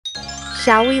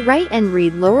Shall we write and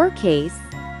read lowercase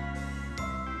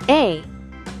a,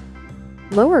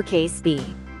 lowercase b,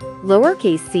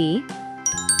 lowercase c,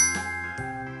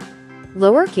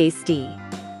 lowercase d,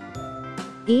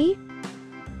 e,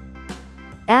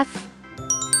 f,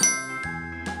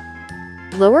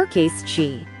 lowercase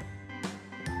g,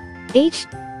 h,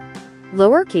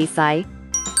 lowercase I,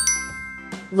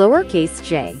 lowercase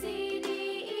j,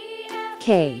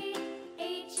 k,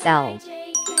 l,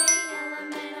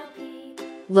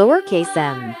 lowercase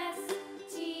m,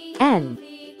 n,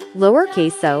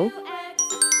 lowercase o,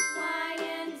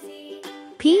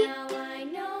 p,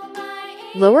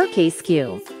 lowercase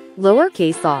q,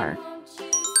 lowercase r,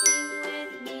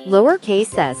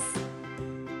 lowercase s,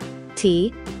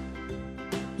 t,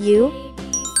 u,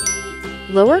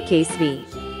 lowercase v,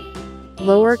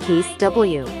 lowercase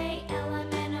w,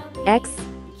 x,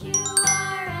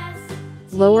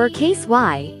 lowercase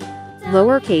y,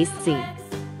 lowercase c.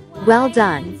 Well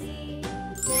done!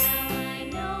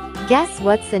 Guess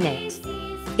what's in it?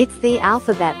 It's the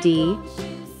alphabet D.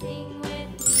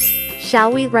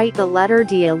 Shall we write the letter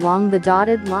D along the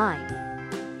dotted line?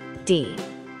 D.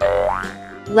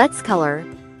 Let's color.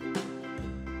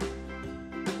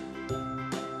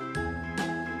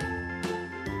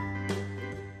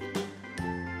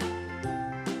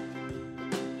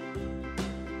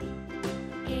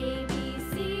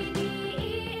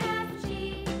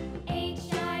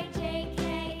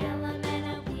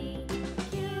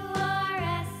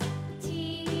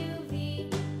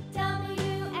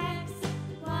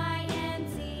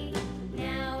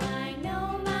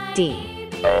 D.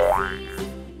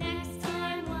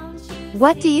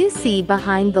 What do you see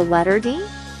behind the letter D?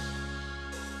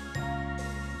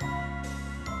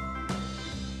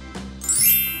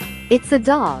 It's a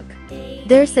dog.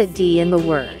 There's a D in the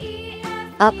word.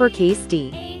 Uppercase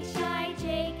D.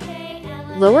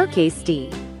 Lowercase d.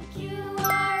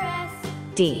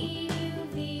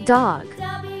 D. Dog.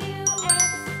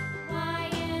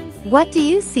 What do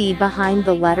you see behind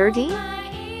the letter D?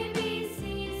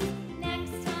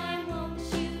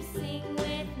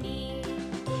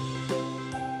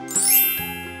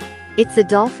 It's a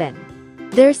dolphin.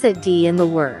 There's a D in the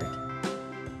word.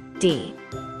 D.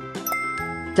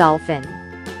 Dolphin.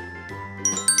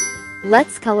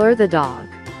 Let's color the dog.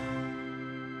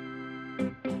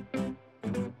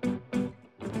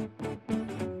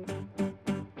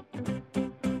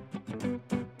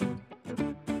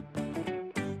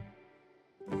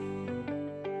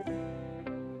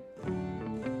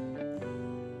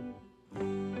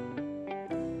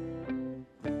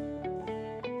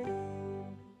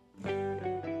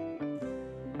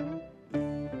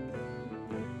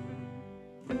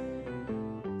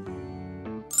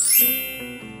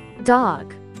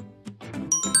 Dog.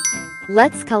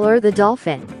 Let's color the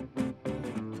dolphin.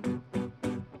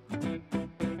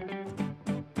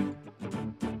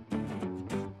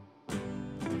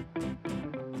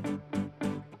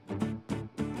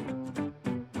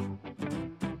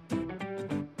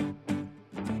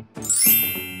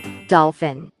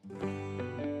 Dolphin.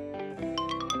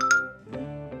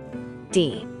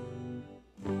 D.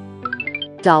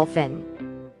 Dolphin.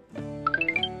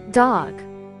 Dog.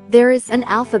 There is an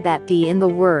alphabet D in the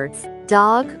words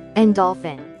dog and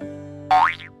dolphin.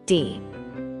 D.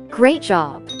 Great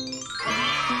job!